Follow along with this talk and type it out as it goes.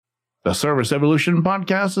The Service Evolution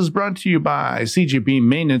podcast is brought to you by CGP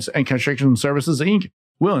Maintenance and Construction Services, Inc.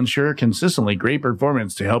 We'll ensure consistently great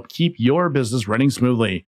performance to help keep your business running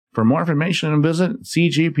smoothly. For more information, visit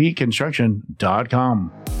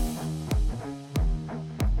cgpconstruction.com.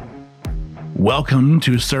 Welcome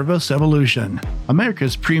to Service Evolution,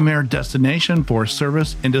 America's premier destination for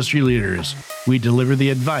service industry leaders. We deliver the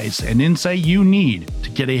advice and insight you need to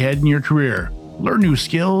get ahead in your career, learn new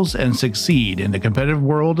skills, and succeed in the competitive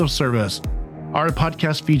world of service. Our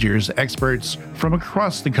podcast features experts from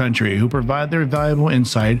across the country who provide their valuable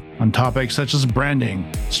insight on topics such as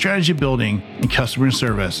branding, strategy building, and customer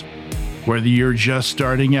service. Whether you're just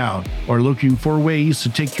starting out or looking for ways to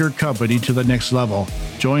take your company to the next level,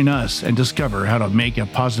 join us and discover how to make a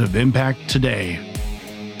positive impact today.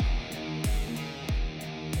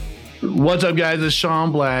 What's up, guys? It's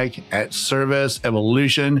Sean Black at Service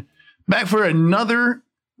Evolution, back for another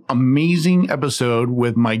amazing episode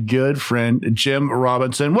with my good friend, Jim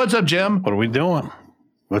Robinson. What's up, Jim? What are we doing?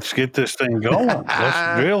 Let's get this thing going.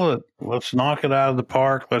 Let's drill it. Let's knock it out of the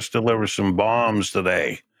park. Let's deliver some bombs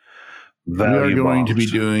today. We are going to be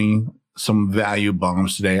doing some value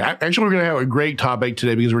bombs today. Actually, we're going to have a great topic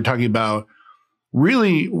today because we're talking about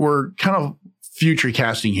we're kind of future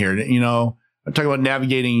casting here. You know, I'm talking about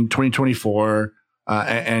navigating 2024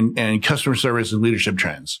 and customer service and leadership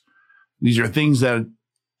trends. These are things that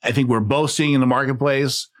I think we're both seeing in the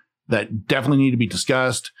marketplace that definitely need to be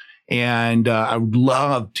discussed. And I would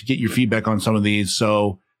love to get your feedback on some of these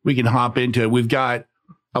so we can hop into it. We've got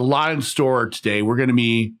a lot in store today. We're going to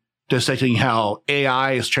be dissecting how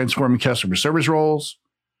AI is transforming customer service roles,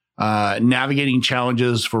 navigating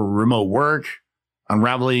challenges for remote work,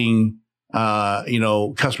 unraveling,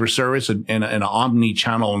 customer service in an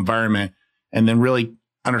omni-channel environment, and then really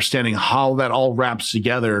understanding how that all wraps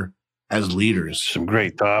together as leaders. Some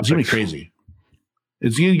great topics. It's going to be crazy.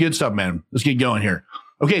 It's going to be good stuff, man. Let's get going here.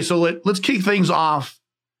 Okay, so let's kick things off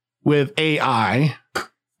with AI.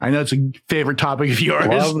 I know it's a favorite topic of yours.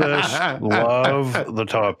 Love this. Love the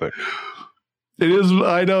topic. It is.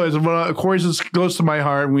 I know. Of course, it goes to my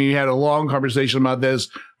heart. We had a long conversation about this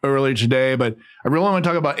earlier today, but I really want to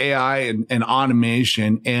talk about AI and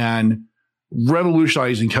automation and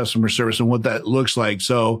revolutionizing customer service and what that looks like.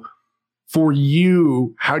 So for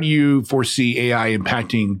you, how do you foresee AI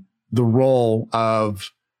impacting the role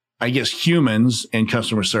of, I guess, humans in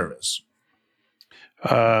customer service?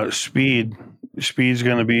 Speed. Speed's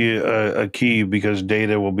going to be a key because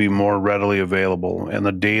data will be more readily available and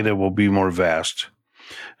the data will be more vast.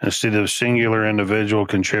 Instead of singular individual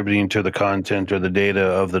contributing to the content or the data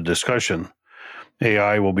of the discussion,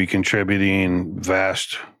 AI will be contributing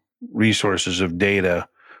vast resources of data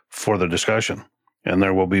for the discussion. And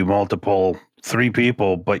there will be three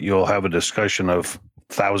people, but you'll have a discussion of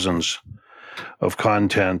thousands of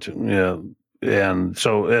content. And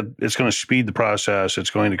so it's going to speed the process.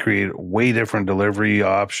 It's going to create way different delivery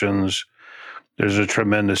options. There's a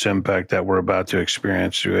tremendous impact that we're about to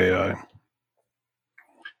experience through AI.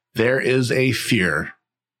 There is a fear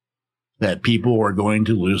that people are going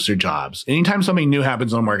to lose their jobs. Anytime something new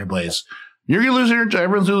happens on the marketplace, you're going to lose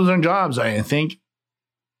everyone's losing their jobs. I think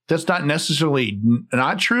that's not necessarily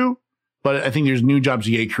not true, but I think there's new jobs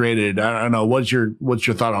to get created. I don't know. What's your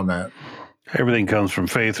thought on that? Everything comes from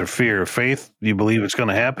faith or fear. Faith, you believe it's going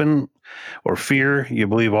to happen, or fear, you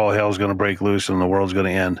believe all hell's going to break loose and the world's going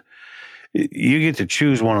to end. You get to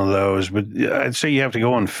choose one of those, but I'd say you have to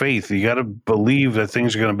go in faith. You got to believe that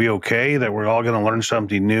things are going to be okay, that we're all going to learn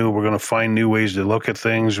something new. We're going to find new ways to look at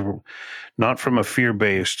things, not from a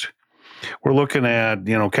fear-based. We're looking at,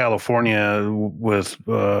 California with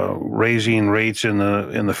raising rates in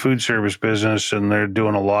the food service business, and they're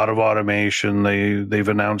doing a lot of automation. They've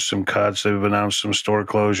announced some cuts. They've announced some store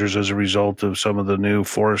closures as a result of some of the new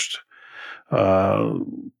forced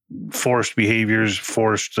behaviors,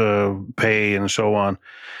 forced pay, and so on.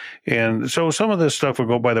 And so some of this stuff will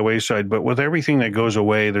go by the wayside, but with everything that goes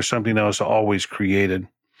away, there's something else always created.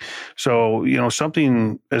 So,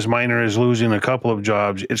 something as minor as losing a couple of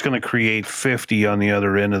jobs, it's going to create 50 on the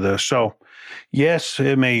other end of this. So, yes,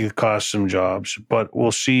 it may cost some jobs, but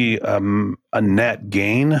we'll see a net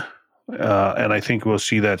gain. And I think we'll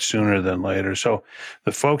see that sooner than later. So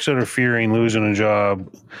the folks that are fearing losing a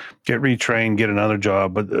job, get retrained, get another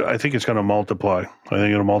job. But I think it's going to multiply. I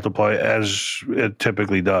think it'll multiply as it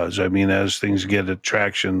typically does. I mean, as things get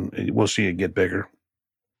traction, we'll see it get bigger.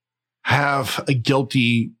 Have a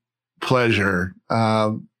guilty pleasure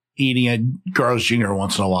eating at Carl's Jr.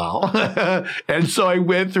 once in a while. And so I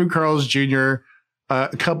went through Carl's Jr.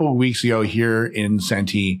 A couple of weeks ago here in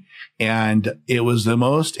Santee, and it was the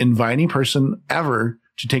most inviting person ever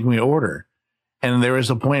to take me to order. And there was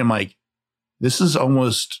a point I'm like, this is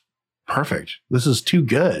almost perfect. This is too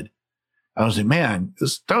good. I was like, man,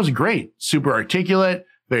 that was great. Super articulate,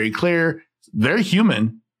 very clear, very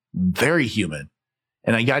human, very human.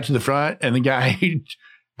 And I got to the front and the guy,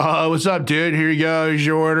 what's up, dude? Here you go. Here's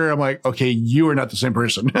your order. I'm like, okay, you are not the same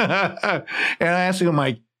person. And I asked him, I'm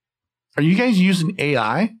like, are you guys using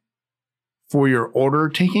AI for your order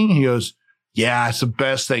taking? He goes, yeah, it's the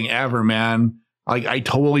best thing ever, man. Like, I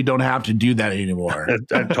totally don't have to do that anymore.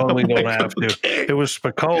 I totally don't have to. Okay. It was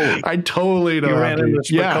Spicoli. I totally don't have to. You ran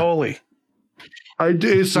into Spicoli. Yeah.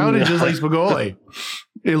 It sounded just like Spicoli.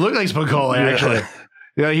 It looked like Spicoli, actually.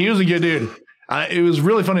 Yeah, he was a good dude. It was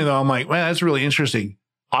really funny, though. I'm like, man, that's really interesting.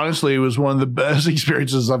 Honestly, it was one of the best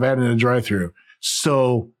experiences I've had in a drive-thru.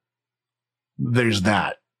 So there's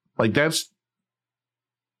that. Like, that's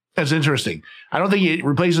interesting. I don't think it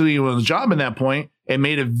replaces anyone's job in that point. It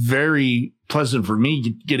made it very pleasant for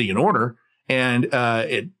me getting an order, and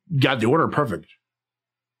it got the order perfect.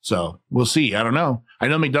 So we'll see. I don't know. I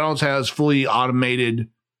know McDonald's has fully automated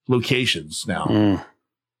locations now.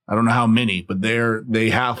 I don't know how many, but they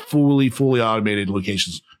have fully automated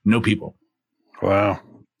locations. No people. Wow.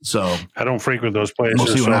 So I don't frequent those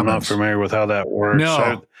places, so I'm not familiar with how that works.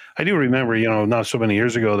 No. I do remember, not so many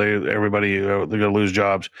years ago, everybody they're going to lose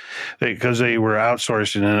jobs because they were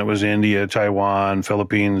outsourcing, and it was India, Taiwan,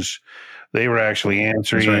 Philippines. They were actually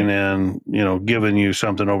answering and giving you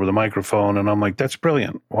something over the microphone, and I'm like, that's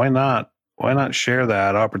brilliant. Why not? Why not share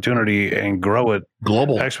that opportunity and grow it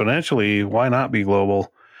global exponentially? Why not be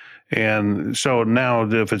global? And so now,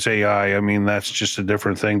 if it's AI, I mean, that's just a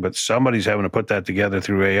different thing. But somebody's having to put that together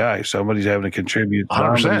through AI. Somebody's having to contribute.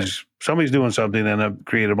 Somebody's doing something and have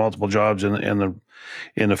created multiple jobs in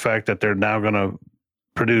the fact that they're now going to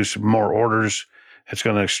produce more orders. It's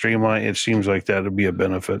going to streamline. It seems like that would be a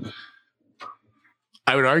benefit.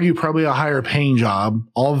 I would argue probably a higher paying job,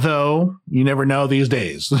 although you never know these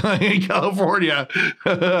days. In California,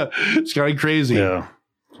 it's kind of crazy. Yeah.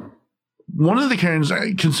 One of the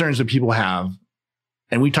concerns that people have,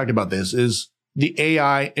 and we talked about this, is the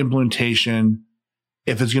AI implementation,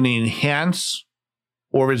 if it's going to enhance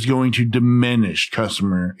or if it's going to diminish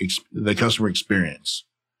the customer experience.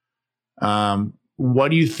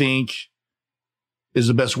 What do you think is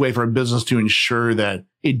the best way for a business to ensure that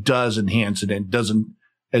it does enhance it and doesn't,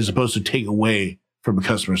 as opposed to take away from a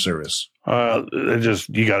customer service?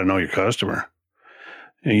 You got to know your customer.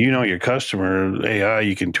 You know your customer. AI,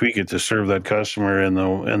 you can tweak it to serve that customer in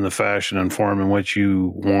the fashion and form in which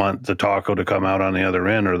you want the taco to come out on the other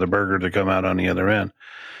end or the burger to come out on the other end.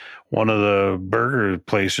 One of the burger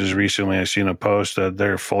places recently, I seen a post that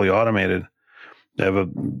they're fully automated. They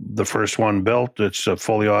have the first one built. It's a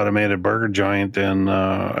fully automated burger joint, and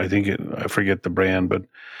I forget the brand,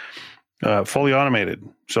 but fully automated.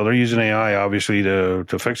 So they're using AI, obviously, to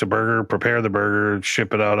fix a burger, prepare the burger,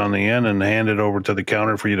 ship it out on the end, and hand it over to the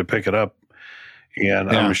counter for you to pick it up.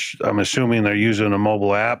 And yeah. I'm assuming they're using a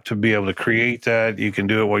mobile app to be able to create that. You can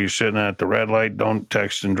do it while you're sitting at the red light. Don't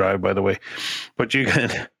text and drive, by the way. But you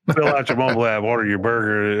can fill out your mobile app, order your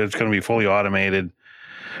burger. It's going to be fully automated.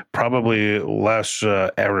 Probably less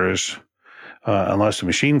errors. Unless the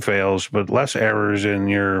machine fails, but less errors in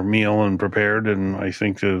your meal and prepared. And I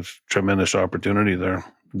think there's tremendous opportunity there.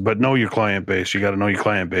 But know your client base. You got to know your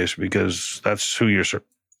client base because that's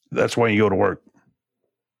that's why you go to work.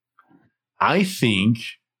 I think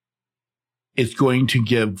it's going to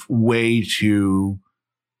give way to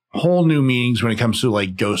whole new meanings when it comes to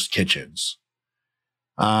like ghost kitchens.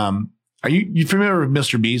 Are you familiar with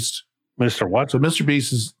Mr. Beast? Mr. what? So Mr.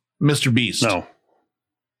 Beast is Mr. Beast. No.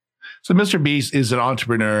 So Mr. Beast is an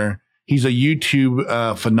entrepreneur. He's a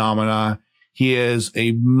YouTube phenomena. He is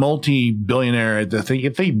a multi-billionaire I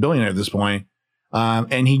think billionaire at this point.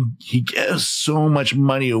 And he gives so much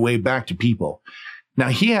money away back to people. Now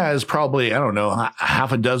he has probably, I don't know,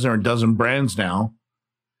 half a dozen or a dozen brands now.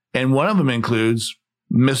 And one of them includes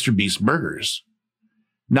Mr. Beast Burgers.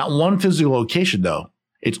 Not one physical location though.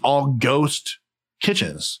 It's all ghost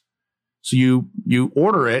kitchens. So you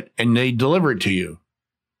order it and they deliver it to you.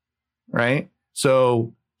 Right.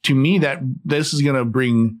 So to me, this is going to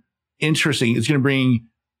bring it's going to bring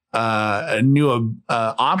new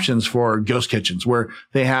options for ghost kitchens where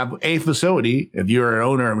they have a facility. If you're an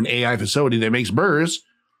owner of an AI facility that makes burgers,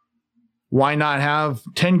 why not have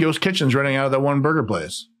 10 ghost kitchens running out of that one burger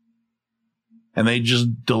place? And they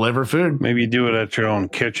just deliver food. Maybe you do it at your own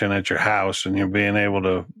kitchen at your house and you're being able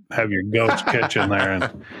to have your ghost kitchen there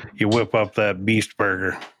and you whip up that beast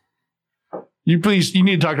burger. You need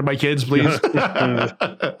to talk to my kids, please. I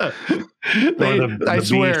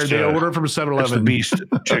swear, they order from 7-Eleven. The beast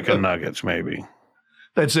chicken nuggets, maybe.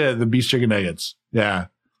 That's it, the beast chicken nuggets. Yeah.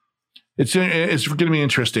 It's going to be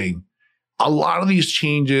interesting. A lot of these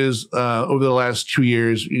changes over the last 2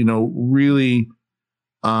 years, really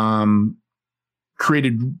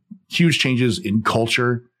created huge changes in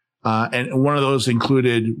culture. And one of those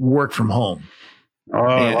included work from home. Oh,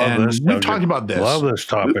 I love this. We've talked about this. Love this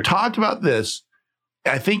topic. We've talked about this.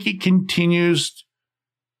 I think it continues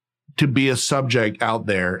to be a subject out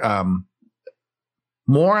there.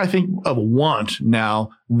 More, I think, of a want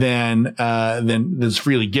now than is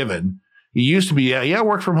freely given. It used to be,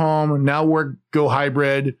 work from home. Now go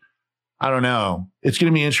hybrid. I don't know. It's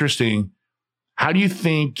going to be interesting. How do you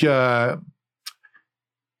think? How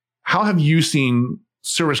have you seen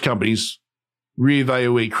service companies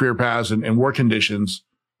reevaluate career paths and work conditions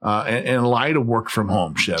in light of work from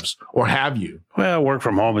home shifts, or have you? Well, work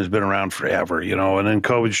from home has been around forever, and then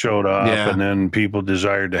COVID showed up, and then people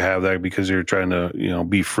desired to have that because they were trying to,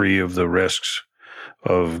 be free of the risks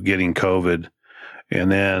of getting COVID. And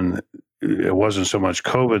then it wasn't so much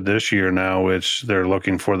COVID this year. Now they're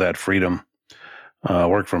looking for that freedom,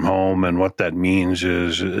 work from home. And what that means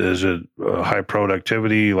is it high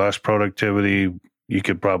productivity, less productivity? You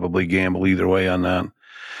could probably gamble either way on that.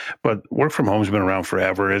 But work from home has been around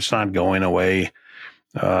forever. It's not going away.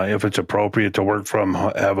 If it's appropriate to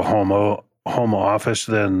have a home office,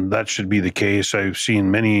 then that should be the case. I've seen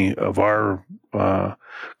many of our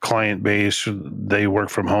client base, they work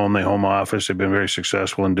from home, they home office. They've been very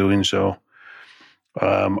successful in doing so.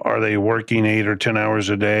 Are they working 8 or 10 hours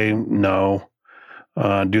a day? No.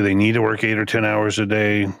 Do they need to work 8 or 10 hours a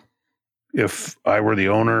day? If I were the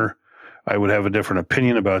owner, I would have a different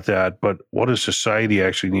opinion about that. But what does society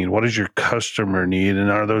actually need? What does your customer need?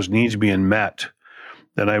 And are those needs being met?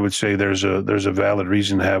 Then I would say there's a valid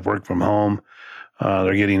reason to have work from home.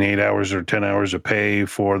 They're getting 8 hours or 10 hours of pay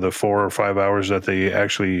for the 4 or 5 hours that they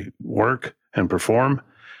actually work and perform.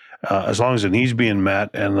 As long as the needs being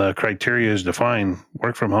met and the criteria is defined,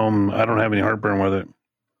 work from home, I don't have any heartburn with it.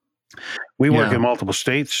 We work in multiple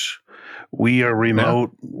states. We are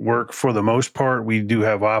remote work for the most part. We do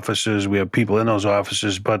have offices. We have people in those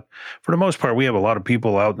offices. But for the most part, we have a lot of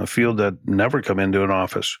people out in the field that never come into an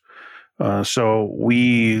office. So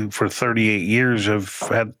we, for 38 years, have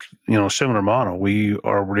had, similar model. We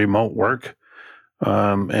are remote work,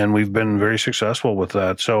 and we've been very successful with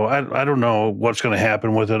that. So I don't know what's going to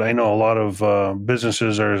happen with it. I know a lot of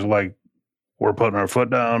businesses are like, we're putting our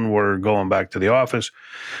foot down. We're going back to the office.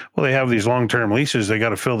 Well, they have these long-term leases. They got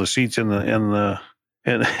to fill the seats in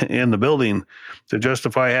the building to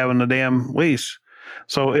justify having the damn lease.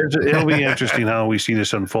 So it'll be interesting how we see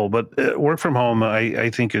this unfold. But work from home,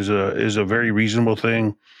 I think, is a very reasonable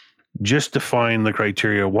thing. Just define the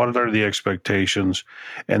criteria. What are the expectations?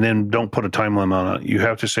 And then don't put a time limit on it. You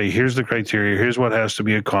have to say, here's the criteria. Here's what has to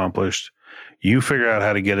be accomplished. You figure out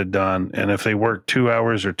how to get it done. And if they work 2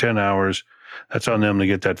 hours or 10 hours, that's on them to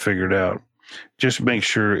get that figured out. Just make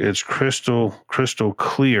sure it's crystal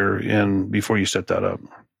clear before you set that up.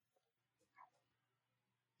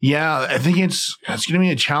 Yeah, I think it's going to be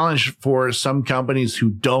a challenge for some companies who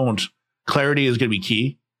don't. Clarity is going to be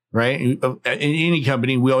key, right? In any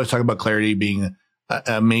company, we always talk about clarity being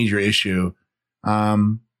a major issue.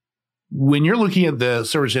 When you're looking at the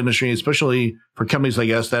service industry, especially for companies like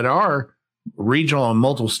us that are regional in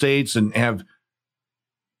multiple states and have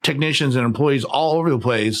technicians and employees all over the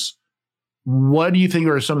place, what do you think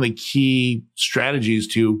are some of the key strategies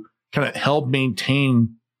to kind of help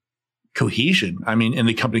maintain cohesion? I mean, in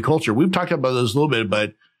the company culture, we've talked about this a little bit,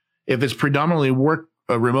 but if it's predominantly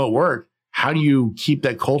remote work, how do you keep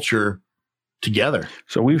that culture together?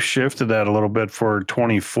 So we've shifted that a little bit for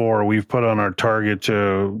 24. We've put on our target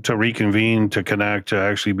to reconvene, to connect, to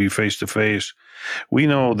actually be face to face. We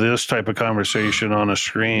know this type of conversation on a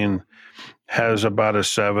screen has about a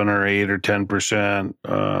 7 or 8 or 10%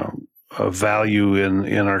 of value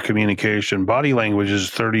in our communication. Body language is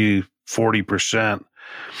 30, 40%.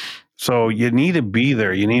 So you need to be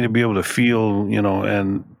there. You need to be able to feel,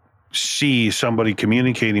 and see somebody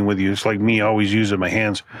communicating with you. It's like me always using my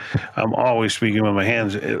hands. I'm always speaking with my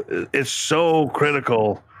hands. It's so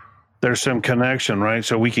critical. There's some connection, right?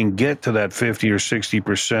 So we can get to that 50 or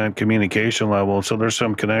 60% communication level. So there's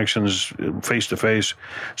some connections face to face.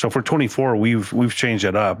 So for 24, we've changed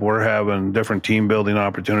that up. We're having different team building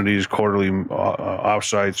opportunities, quarterly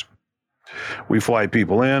offsites. We fly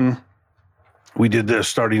people in. We did this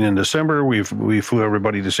starting in December. We flew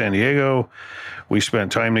everybody to San Diego. We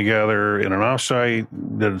spent time together in an offsite,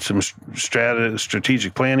 did some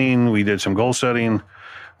strategic planning. We did some goal setting.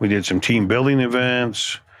 We did some team building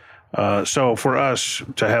events. So for us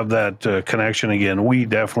to have that connection again, we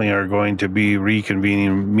definitely are going to be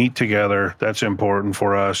reconvening, meet together. That's important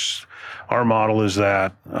for us. Our model is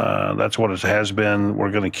that. That's what it has been.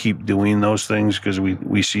 We're going to keep doing those things because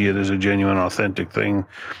we see it as a genuine, authentic thing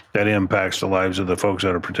that impacts the lives of the folks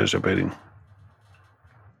that are participating.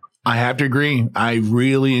 I have to agree. I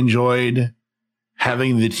really enjoyed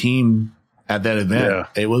having the team at that event.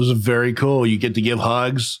 Yeah. It was very cool. You get to give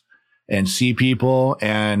hugs and see people,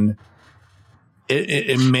 and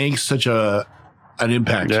it makes such an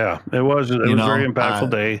impact. Yeah, it was a very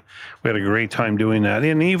impactful day. We had a great time doing that.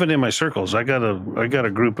 And even in my circles, I got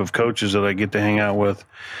a group of coaches that I get to hang out with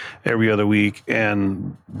every other week,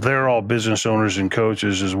 and they're all business owners and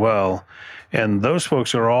coaches as well. And those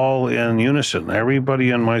folks are all in unison. Everybody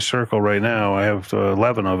in my circle right now, I have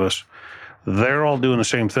 11 of us, they're all doing the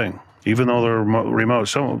same thing. Even though they're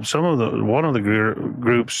remote, one of the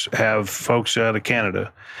groups have folks out of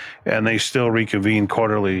Canada, and they still reconvene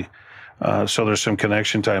quarterly. So there's some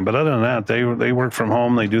connection time. But other than that, they work from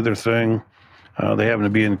home. They do their thing. They happen to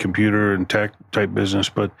be in computer and tech type business.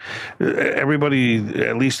 But everybody,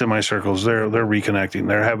 at least in my circles, they're reconnecting.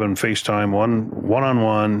 They're having FaceTime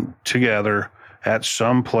one-on-one together at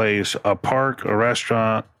some place, a park, a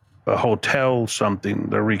restaurant, a hotel, something.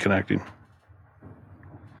 They're reconnecting.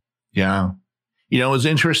 Yeah. It was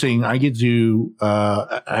interesting. I get to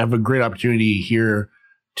I have a great opportunity here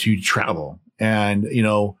to travel. And,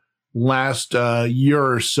 last year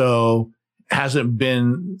or so hasn't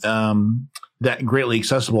been that greatly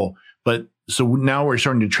accessible. But so now we're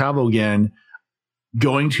starting to travel again,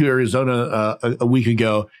 going to Arizona a week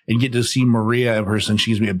ago and get to see Maria in person.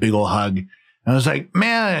 She gives me a big old hug. And I was like,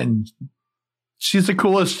 man, she's the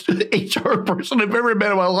coolest HR person I've ever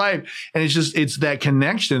met in my life. And it's that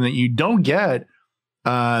connection that you don't get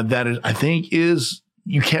I think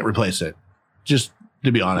you can't replace it, just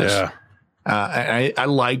to be honest. Yeah. I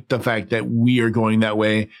like the fact that we are going that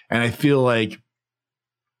way. And I feel like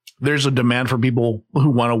there's a demand for people who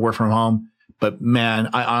want to work from home. But man,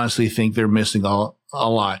 I honestly think they're missing a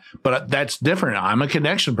lot. But that's different. I'm a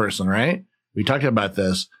connection person, right? We talked about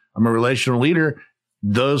this. I'm a relational leader.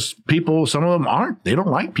 Those people, some of them aren't. They don't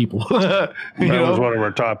like people. That was one of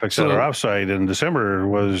our topics at our offsite in December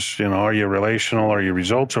was, are you relational? Are you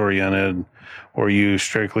results oriented? Or are you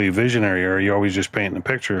strictly visionary? Or are you always just painting a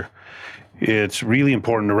picture? It's really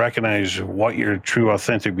important to recognize what your true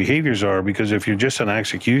authentic behaviors are, because if you're just an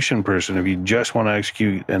execution person, if you just want to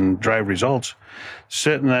execute and drive results,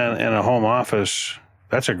 sitting in a home office,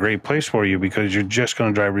 that's a great place for you because you're just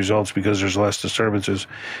going to drive results because there's less disturbances.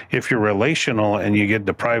 If you're relational and you get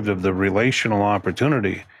deprived of the relational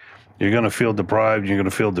opportunity, you're going to feel deprived, you're going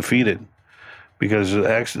to feel defeated because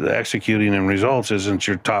executing and results isn't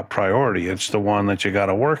your top priority. It's the one that you got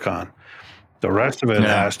to work on. The rest of it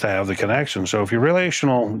has to have the connection. So if you're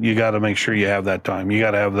relational, you got to make sure you have that time. You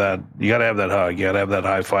got to have that. You got to have that hug. You got to have that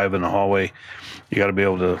high five in the hallway. You got to be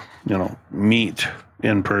able to, meet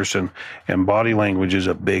in person. And body language is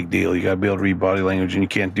a big deal. You got to be able to read body language, and you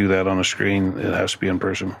can't do that on a screen. It has to be in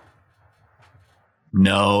person.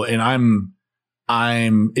 No, and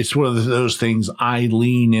it's one of those things I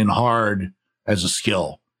lean in hard as a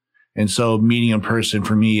skill. And so meeting in person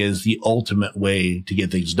for me is the ultimate way to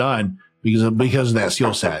get things done. Because of that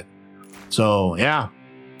skill set. So, yeah.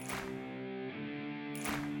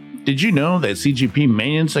 Did you know that CGP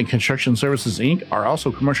Maintenance and Construction Services, Inc. are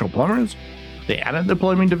also commercial plumbers? They added the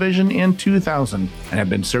plumbing division in 2000 and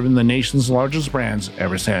have been serving the nation's largest brands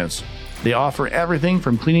ever since. They offer everything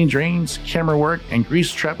from cleaning drains, camera work, and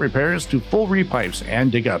grease trap repairs to full repipes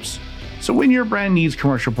and dig-ups. So when your brand needs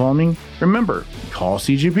commercial plumbing, remember, call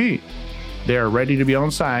CGP. They are ready to be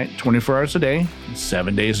on site 24 hours a day,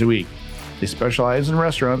 7 days a week. They specialize in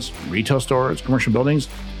restaurants, retail stores, commercial buildings,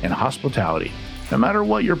 and hospitality. No matter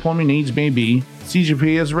what your plumbing needs may be,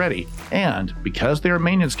 CGP is ready. And because they're a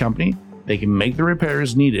maintenance company, they can make the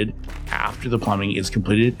repairs needed after the plumbing is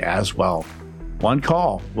completed as well. One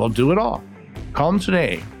call will do it all. Call them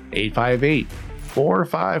today,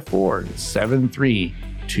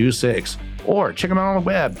 858-454-7326, or check them out on the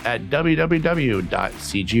web at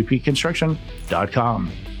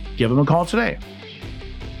www.cgpconstruction.com. Give them a call today.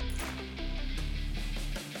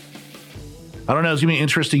 I don't know. It's going to be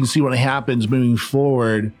interesting to see what happens moving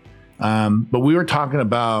forward. But we were talking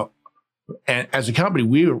about, and as a company,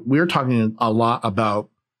 we're talking a lot about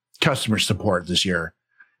customer support this year.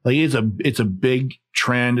 Like it's a big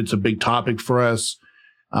trend. It's a big topic for us.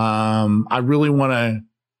 I really want to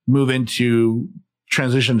move into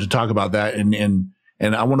transition to talk about that. And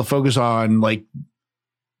I want to focus on like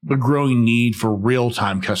the growing need for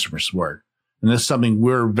real-time customer support. And this is something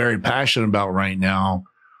we're very passionate about right now.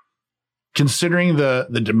 considering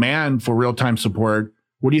the demand for real-time support,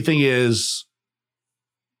 what do you think is,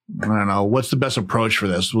 I don't know, what's the best approach for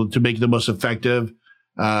this to make it the most effective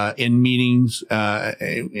in meetings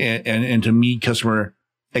and to meet customer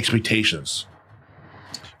expectations?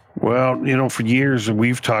 Well, for years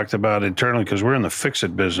we've talked about internally, because we're in the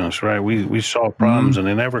fix-it business, right? We solve problems, and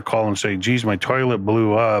they never call and say, geez, my toilet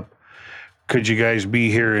blew up. Could you guys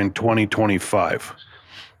be here in 2025?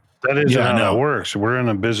 That isn't how it works. We're in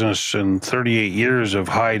a business, and 38 years of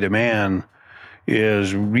high demand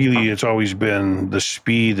is really, it's always been the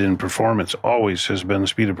speed and performance, always has been the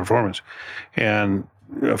speed and performance. And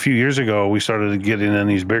a few years ago, we started getting in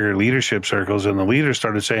these bigger leadership circles, and the leaders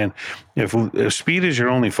started saying, if speed is your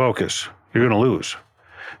only focus, you're going to lose.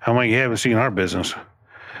 I'm like, you haven't seen our business.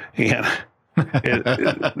 And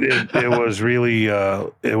it was really,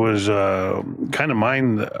 it was kind of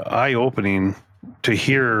eye-opening to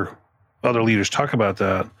hear other leaders talk about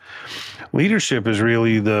that. Leadership is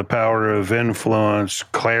really the power of influence,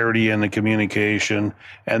 clarity in the communication,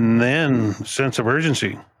 and then sense of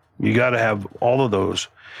urgency. You got to have all of those.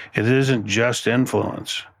 It isn't just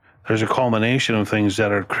influence. There's a culmination of things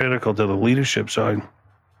that are critical to the leadership side.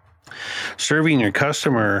 Serving your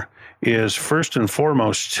customer is first and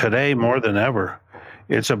foremost today more than ever.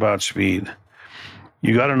 It's about speed.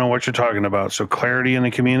 You got to know what you're talking about. So clarity in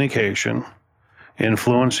the communication,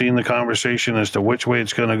 influencing the conversation as to which way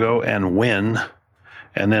it's going to go and when,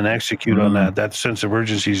 and then execute on that. That sense of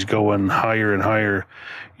urgency is going higher and higher.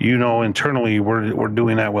 Internally, we're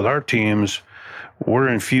doing that with our teams. We're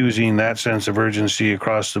infusing that sense of urgency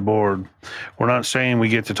across the board. We're not saying we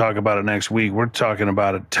get to talk about it next week. We're talking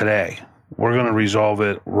about it today. We're going to resolve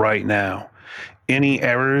it right now. Any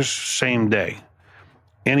errors, same day.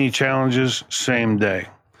 Any challenges, same day.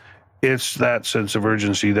 It's that sense of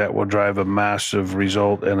urgency that will drive a massive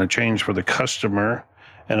result and a change for the customer.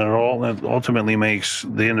 And it ultimately makes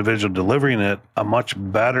the individual delivering it a much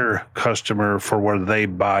better customer for where they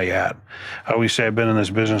buy at. I always say I've been in this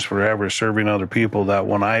business forever, serving other people, that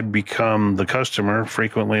when I become the customer,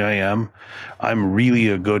 frequently I am, I'm really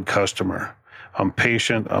a good customer. I'm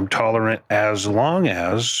patient, I'm tolerant, as long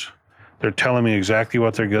as they're telling me exactly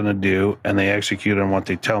what they're going to do and they execute on what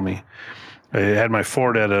they tell me. I had my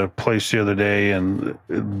Ford at a place the other day, and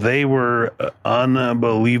they were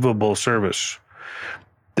unbelievable service.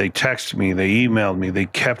 They texted me, they emailed me, they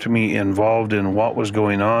kept me involved in what was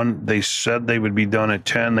going on. They said they would be done at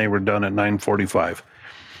 10, they were done at 9:45.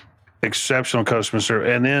 Exceptional customer service.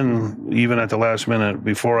 And then even at the last minute,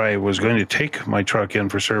 before I was going to take my truck in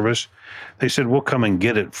for service, they said, we'll come and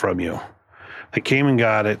get it from you. They came and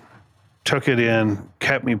got it, took it in,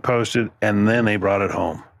 kept me posted, and then they brought it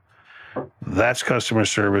home. That's customer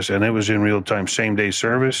service, and it was in real time, same day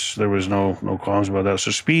service. There was no qualms about that.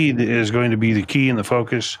 So speed is going to be the key and the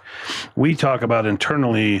focus. We talk about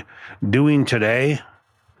internally doing today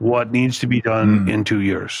what needs to be done in 2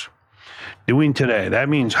 years. Doing today. That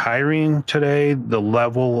means hiring today the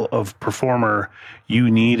level of performer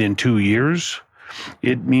you need in 2 years.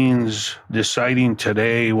 It means deciding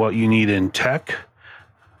today what you need in tech,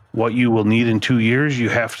 what you will need in 2 years. You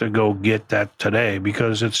have to go get that today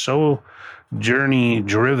because it's so journey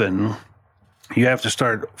driven. You have to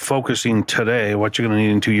start focusing today what you're going to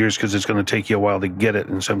need in 2 years, because it's going to take you a while to get it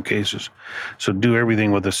in some cases. So do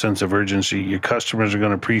everything with a sense of urgency. Your customers are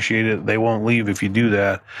going to appreciate it. They won't leave if you do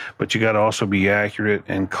that, but you got to also be accurate,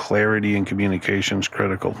 and clarity and communication is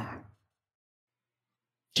critical.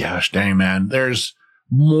 Gosh dang, man. There's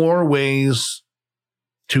more ways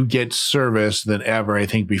to get service than ever, I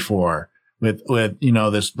think, before with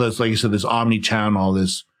this, like you said, this omni-channel,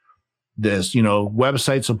 this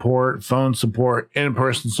website support, phone support,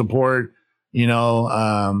 in-person support,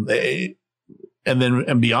 and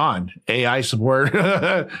beyond, AI support.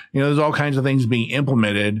 There's all kinds of things being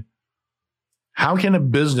implemented. How can a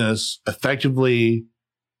business effectively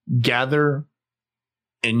gather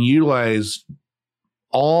and utilize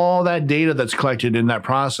all that data that's collected in that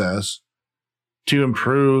process to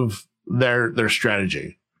improve their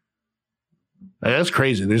strategy? That's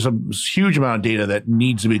crazy. There's a huge amount of data that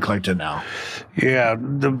needs to be collected now. Yeah,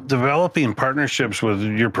 developing partnerships with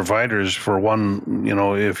your providers, for one,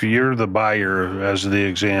 if you're the buyer, as the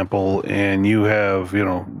example, and you have,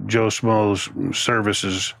 Joe Schmo's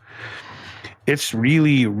services, it's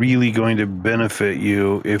really, really going to benefit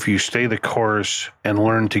you if you stay the course and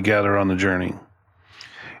learn together on the journey.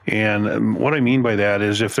 And what I mean by that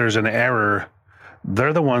is, if there's an error,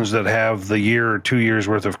 they're the ones that have the year or 2 years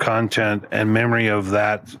worth of content and memory of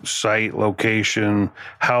that site, location,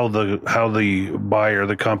 how the buyer,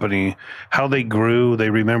 the company, how they grew.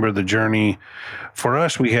 They remember the journey. For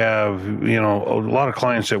us, we have, a lot of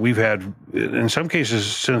clients that we've had in some cases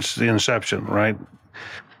since the inception, right?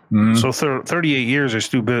 Mm-hmm. So 38 years, I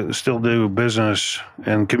still do business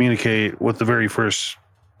and communicate with the very first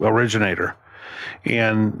originator.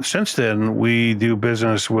 And since then, we do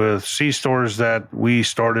business with C-stores that we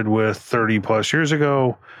started with 30 plus years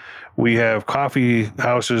ago. We have coffee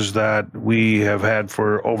houses that we have had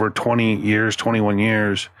for over 20 years, 21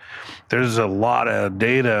 years. There's a lot of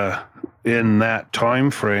data in that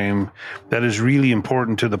time frame that is really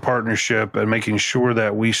important to the partnership and making sure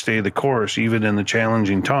that we stay the course even in the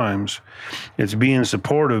challenging times. It's being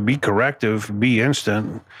supportive, be corrective, be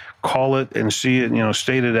instant, call it and see it,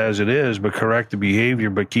 state it as it is, but correct the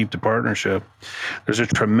behavior, but keep the partnership. There's a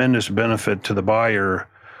tremendous benefit to the buyer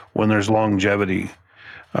when there's longevity.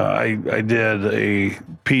 I did a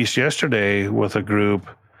piece yesterday with a group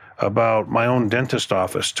about my own dentist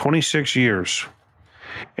office, 26 years.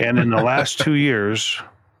 And in the last 2 years,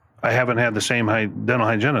 I haven't had the same dental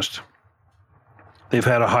hygienist. They've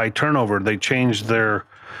had a high turnover. They changed their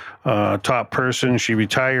top person. She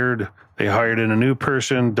retired. They hired in a new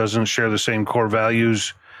person, doesn't share the same core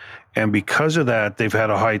values. And because of that, they've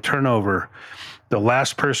had a high turnover. The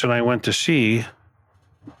last person I went to see,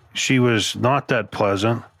 she was not that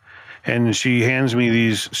pleasant. And she hands me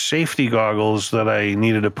these safety goggles that I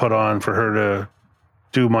needed to put on for her to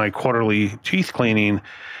do my quarterly teeth cleaning.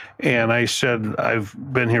 And I said, I've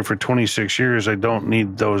been here for 26 years. I don't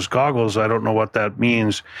need those goggles. I don't know what that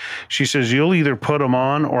means. She says, you'll either put them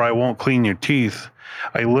on or I won't clean your teeth.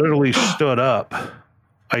 I literally stood up.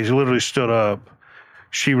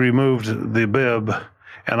 She removed the bib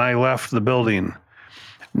and I left the building.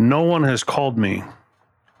 No one has called me.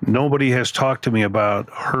 Nobody has talked to me about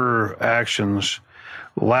her actions.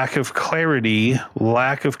 Lack of clarity,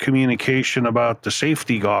 lack of communication about the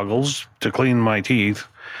safety goggles to clean my teeth,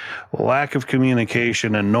 lack of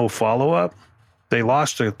communication and no follow-up. They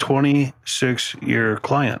lost a 26-year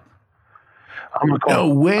client.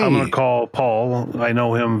 No way. I'm going to call Paul. I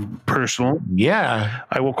know him personally. Yeah.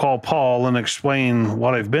 I will call Paul and explain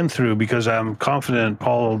what I've been through because I'm confident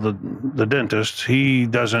Paul, the dentist, he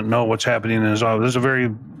doesn't know what's happening in his office. This is a very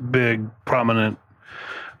big, prominent,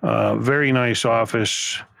 very nice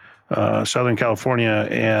office, Southern California.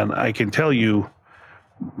 And I can tell you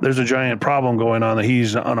there's a giant problem going on that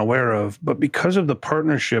he's unaware of. But because of the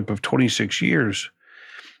partnership of 26 years,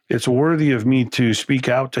 it's worthy of me to speak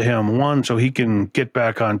out to him, one, so he can get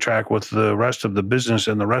back on track with the rest of the business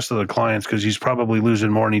and the rest of the clients, because he's probably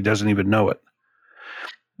losing more and he doesn't even know it.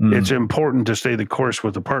 It's important to stay the course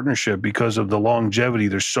with the partnership because of the longevity.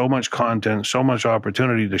 There's so much content, so much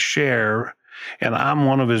opportunity to share. And I'm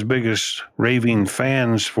one of his biggest raving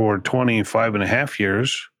fans for 25 and a half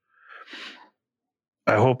years.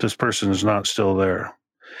 I hope this person is not still there,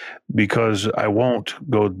 because I won't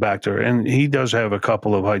go back there. And he does have a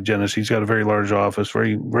couple of hygienists. He's got a very large office,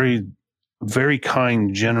 very, very, very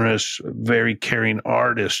kind, generous, very caring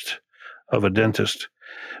artist of a dentist.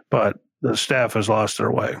 But the staff has lost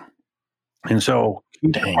their way. And so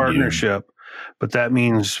keep the partnership. But that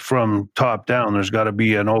means from top down, there's got to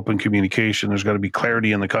be an open communication. There's got to be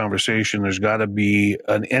clarity in the conversation. There's got to be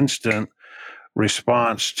an instant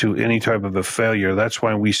response to any type of a failure. That's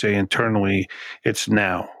why we say internally, it's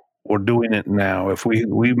now. We're doing it now. If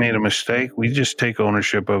we made a mistake, we just take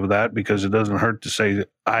ownership of that, because it doesn't hurt to say,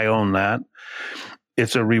 I own that.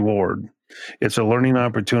 It's a reward. It's a learning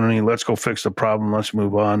opportunity. Let's go fix the problem. Let's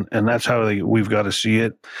move on. And that's how we've got to see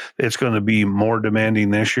it. It's going to be more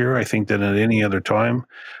demanding this year, I think, than at any other time.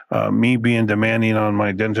 Me being demanding on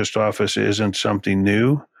my dentist office isn't something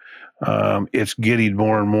new. It's getting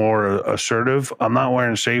more and more assertive. I'm not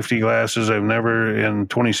wearing safety glasses. I've never, in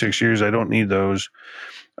 26 years, I don't need those.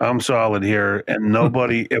 I'm solid here. And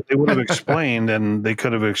nobody, if they would have explained, and they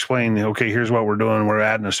could have explained, okay, here's what we're doing. We're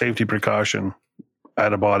adding a safety precaution.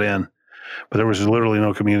 I'd have bought in. But there was literally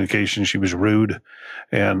no communication. She was rude.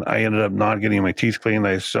 And I ended up not getting my teeth cleaned.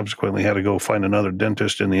 I subsequently had to go find another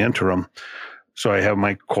dentist in the interim. So I have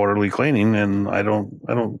my quarterly cleaning, and I don't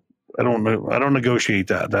negotiate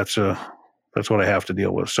that. That's what I have to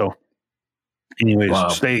deal with. So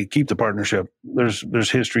anyways, keep the partnership. There's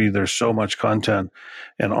history. There's so much content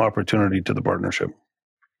and opportunity to the partnership.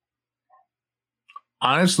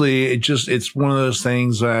 Honestly, it's one of those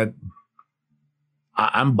things that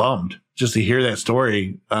I'm bummed just to hear that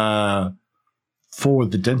story for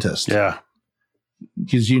the dentist. Yeah.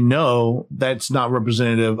 Because that's not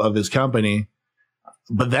representative of his company.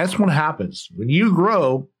 But that's what happens when you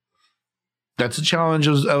grow. That's the challenge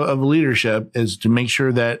of leadership, is to make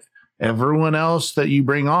sure that everyone else that you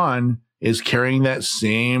bring on is carrying that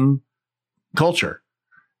same culture,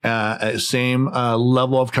 same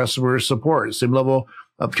level of customer support, same level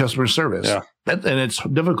of customer service. Yeah. And it's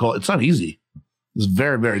difficult. It's not easy. It's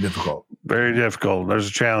very, very difficult. Very difficult. There's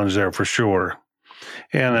a challenge there for sure.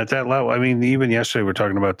 And at that level, I mean, even yesterday we were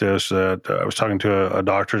talking about this. I was talking to a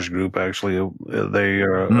doctor's group, actually. They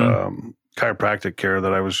chiropractic care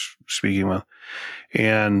that I was speaking with.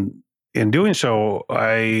 And in doing so,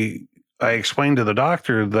 I explained to the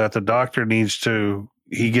doctor that the doctor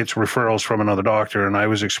he gets referrals from another doctor. And I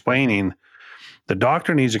was explaining the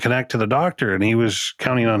doctor needs to connect to the doctor. And he was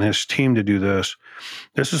counting on his team to do this.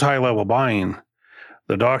 This is high level buying.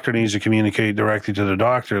 The doctor needs to communicate directly to the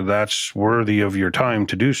doctor. That's worthy of your time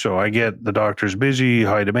to do so. I get the doctor's busy,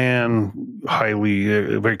 high demand,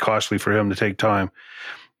 very costly for him to take time.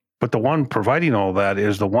 But the one providing all that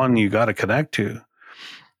is the one you got to connect to.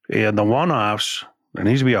 And the one-offs, there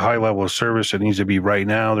needs to be a high level of service. It needs to be right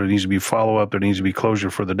now. There needs to be follow-up. There needs to be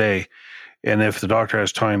closure for the day. And if the doctor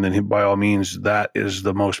has time, then by all means, that is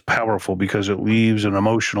the most powerful, because it leaves an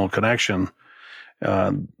emotional connection.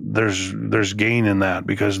 There's gain in that,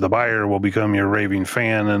 because the buyer will become your raving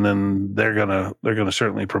fan, and then they're gonna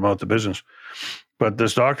certainly promote the business. But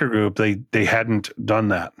this doctor group, they hadn't done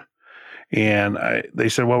that, and they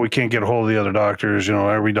said, well, we can't get a hold of the other doctors.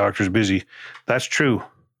 Every doctor's busy. That's true,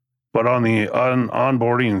 but on the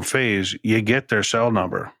onboarding phase, you get their cell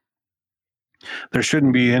number. There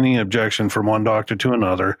shouldn't be any objection from one doctor to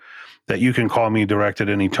another that you can call me direct at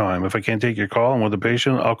any time. If I can't take your call, I'm with the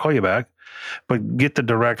patient, I'll call you back. But get the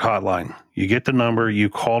direct hotline. You get the number, you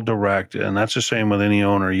call direct, and that's the same with any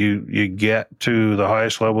owner. You get to the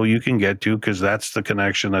highest level you can get to, because that's the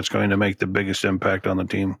connection that's going to make the biggest impact on the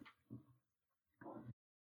team.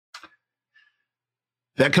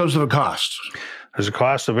 That comes with a cost. There's a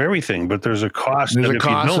cost of everything, but there's a cost. There's a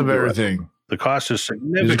cost of everything. The cost is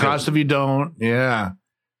significant. There's a cost if you don't. Yeah.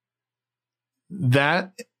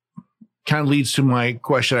 That kind of leads to my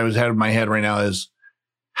question I was had in my head right now is,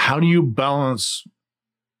 how do you balance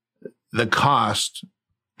the cost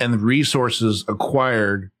and the resources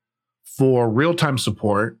acquired for real-time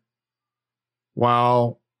support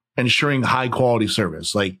while ensuring high quality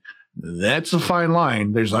service? Like, that's a fine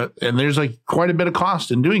line. There's quite a bit of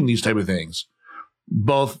cost in doing these type of things,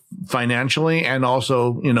 both financially and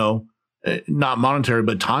also, not monetary,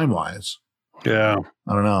 but time-wise. Yeah.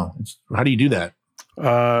 I don't know. How do you do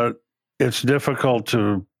that? It's difficult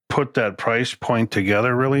to put that price point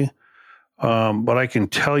together, really. But I can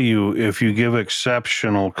tell you, if you give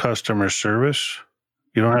exceptional customer service,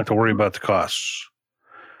 you don't have to worry about the costs.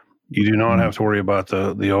 You do not have to worry about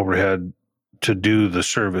the overhead to do the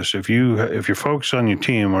service. If your folks on your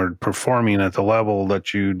team are performing at the level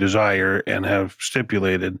that you desire and have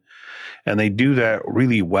stipulated, and they do that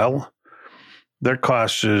really well, their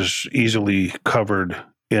cost is easily covered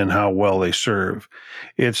in how well they serve.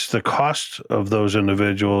 It's the cost of those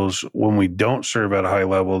individuals when we don't serve at a high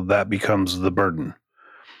level that becomes the burden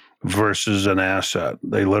versus an asset.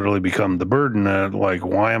 They literally become the burden at, like,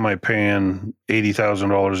 why am I paying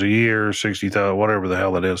 $80,000 a year, $60,000, whatever the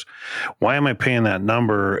hell it is? Why am I paying that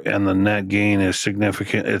number and the net gain is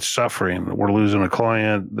significant? It's suffering. We're losing a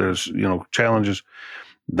client. There's, challenges.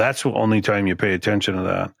 That's the only time you pay attention to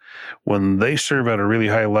that. When they serve at a really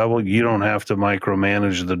high level, you don't have to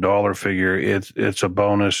micromanage the dollar figure. It's a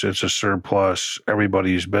bonus. It's a surplus.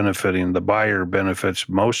 Everybody's benefiting. The buyer benefits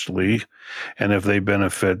mostly. And if they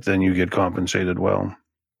benefit, then you get compensated well.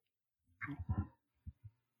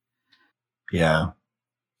 Yeah.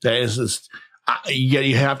 That is just,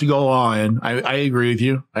 you have to go on. I agree with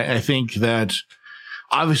you. I think that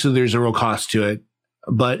obviously there's a real cost to it.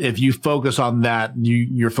 But if you focus on that,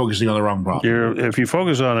 you're focusing on the wrong problem. If you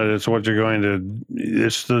focus on it, it's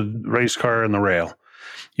the race car and the rail.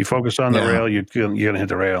 You focus on the rail, you're going to hit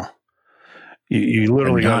the rail. You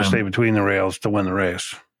literally got to stay between the rails to win the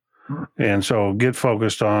race. And so get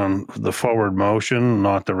focused on the forward motion,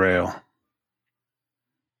 not the rail.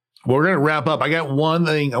 Well, we're going to wrap up. I got one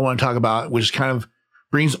thing I want to talk about, which kind of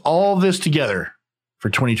brings all this together for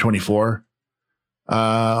 2024.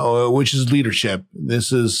 Which is leadership.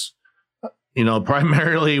 This is,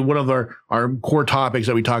 primarily one of our core topics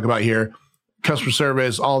that we talk about here. Customer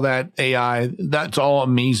service, all that, AI, that's all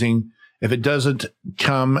amazing. If it doesn't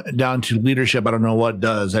come down to leadership, I don't know what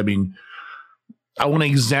does. I mean, I want to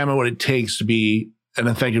examine what it takes to be an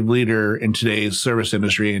effective leader in today's service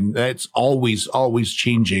industry. And that's always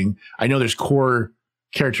changing. I know there's core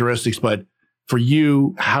characteristics, but for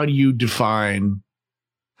you, how do you define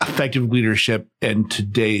effective leadership in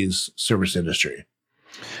today's service industry?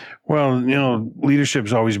 Well,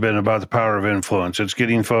 leadership's always been about the power of influence. It's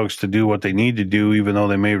getting folks to do what they need to do, even though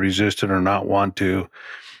they may resist it or not want to.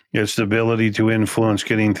 It's the ability to influence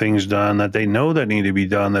getting things done that they know that need to be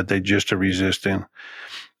done that they just are resisting.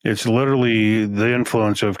 It's literally the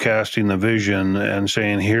influence of casting the vision and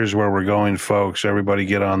saying, here's where we're going, folks. Everybody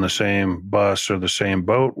get on the same bus or the same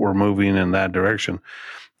boat. We're moving in that direction.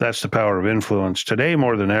 That's the power of influence. Today,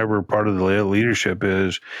 more than ever, part of the leadership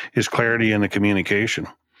is clarity in the communication.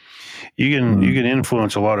 You can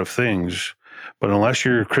influence a lot of things, but unless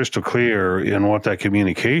you're crystal clear in what that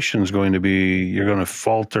communication is going to be, you're going to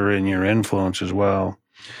falter in your influence as well.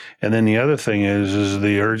 And then the other thing is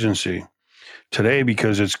the urgency. Today,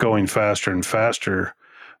 because it's going faster and faster,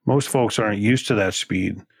 most folks aren't used to that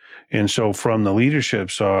speed. And so from the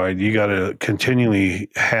leadership side, you got to continually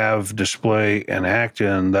display and act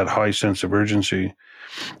in that high sense of urgency.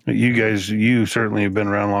 You guys, you certainly have been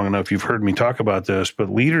around long enough. You've heard me talk about this, but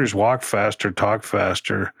leaders walk faster, talk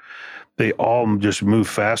faster. They all just move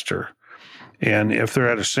faster. And if they're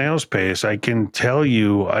at a snail's pace, I can tell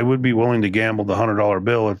you, I would be willing to gamble the $100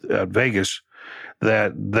 bill at Vegas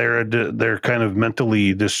that they're kind of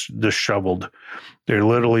mentally disheveled. They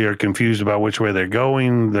literally are confused about which way they're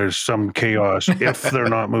going. There's some chaos if they're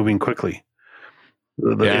not moving quickly.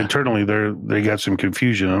 Internally, they got some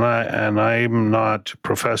confusion, and I'm not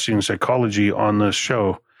professing psychology on this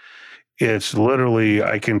show. It's literally,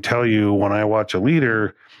 I can tell you when I watch a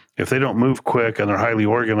leader, if they don't move quick and they're highly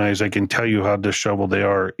organized, I can tell you how disheveled they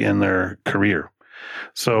are in their career.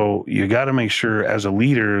 So you got to make sure as a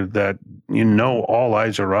leader that all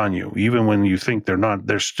eyes are on you, even when you think they're not.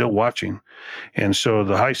 They're still watching, and so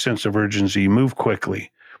the high sense of urgency, move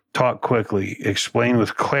quickly, talk quickly, explain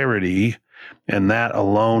with clarity. And that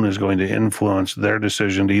alone is going to influence their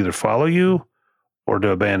decision to either follow you or to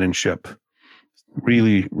abandon ship.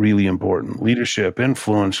 Really, really important. Leadership,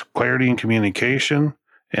 influence, clarity and communication,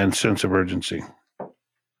 and sense of urgency.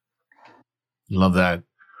 Love that.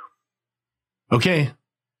 Okay.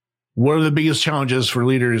 What are the biggest challenges for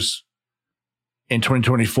leaders in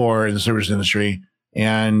 2024 in the service industry,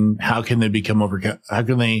 and how can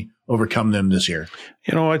they overcome them this year?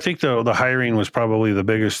 I think the hiring was probably the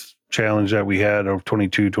biggest challenge that we had of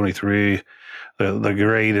 22, 23, the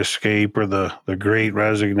great escape or the great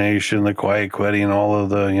resignation, the quiet quitting, all of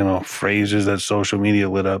the, phrases that social media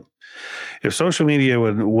lit up. If social media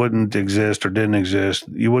wouldn't exist or didn't exist,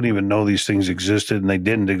 you wouldn't even know these things existed, and they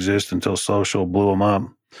didn't exist until social blew them up.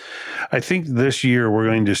 I think this year we're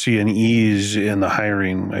going to see an ease in the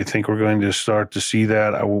hiring. I think we're going to start to see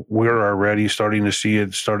that. We're already starting to see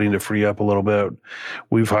it starting to free up a little bit.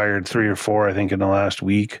 We've hired 3 or 4, I think, in the last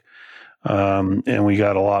week. And we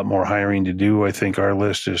got a lot more hiring to do. I think our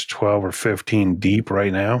list is 12 or 15 deep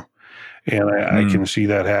right now. And I can see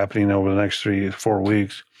that happening over the next 3 to 4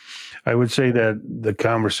 weeks. I would say that the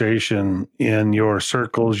conversation in your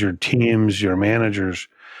circles, your teams, your managers,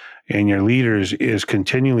 and your leaders is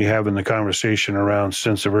continually having the conversation around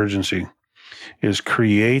sense of urgency. Is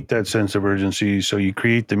create that sense of urgency. So you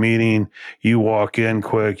create the meeting, you walk in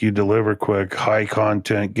quick, you deliver quick, high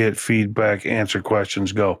content, get feedback, answer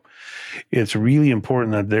questions, go. It's really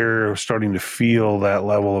important that they're starting to feel that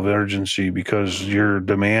level of urgency, because your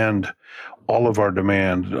demand, all of our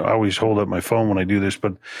demand, I always hold up my phone when I do this,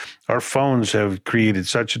 but our phones have created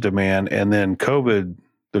such a demand. And then COVID,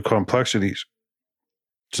 the complexities,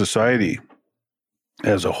 society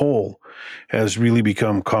as a whole has really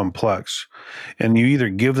become complex. And you either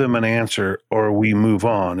give them an answer or we move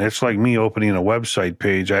on. It's like me opening a website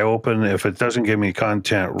page. I open, if it doesn't give me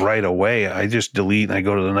content right away, I just delete and I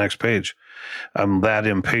go to the next page. I'm that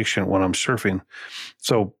impatient when I'm surfing.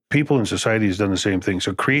 So people in society has done the same thing.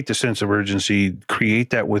 So create the sense of urgency, create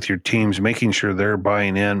that with your teams, making sure they're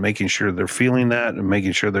buying in, making sure they're feeling that, and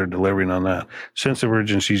making sure they're delivering on that. Sense of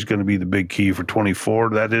urgency is going to be the big key for 24.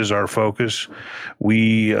 That is our focus.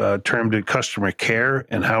 We termed it customer care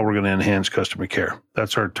and how we're going to enhance customer care.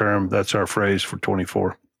 That's our term. That's our phrase for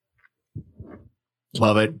 24.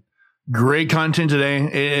 Love it. Great content today.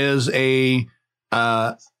 It is an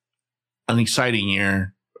exciting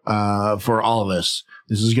year for all of us.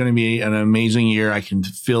 This is going to be an amazing year. I can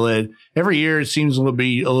feel it. Every year it seems a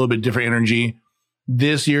little bit different energy.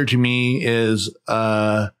 This year to me is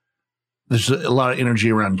there's a lot of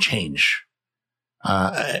energy around change.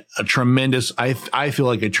 I feel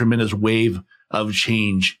like a tremendous wave of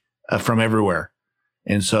change from everywhere.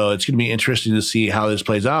 And so it's going to be interesting to see how this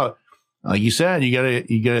plays out. Like you said,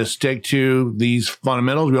 you gotta stick to these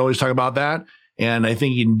fundamentals. We always talk about that. And I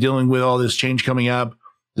think in dealing with all this change coming up,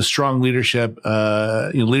 the strong leadership,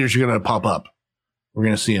 leaders are going to pop up. we're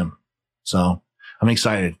going to see them. So I'm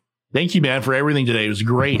excited. Thank you, man, for everything today. It was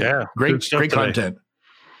great. Yeah, great content.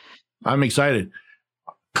 I'm excited.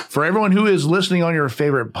 For everyone who is listening on your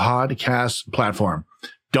favorite podcast platform,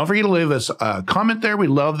 don't forget to leave us a comment there. We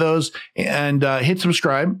love those. And hit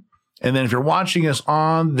subscribe. And then if you're watching us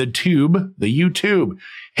on the YouTube,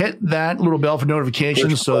 hit that little bell for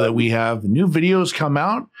notifications so that we have new videos come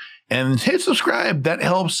out. And hit subscribe. That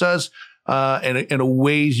helps us in a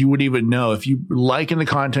ways you wouldn't even know. If you liking the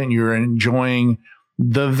content, you're enjoying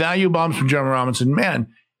the value bombs from John Robinson, man,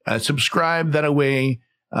 subscribe. That way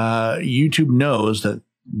YouTube knows that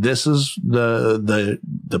this is the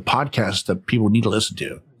podcast that people need to listen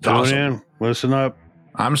to. It's awesome. In, listen up.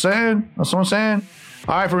 That's what I'm saying.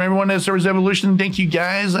 All right, from everyone at Servers Evolution, thank you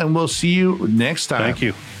guys, and we'll see you next time. Thank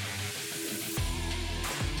you.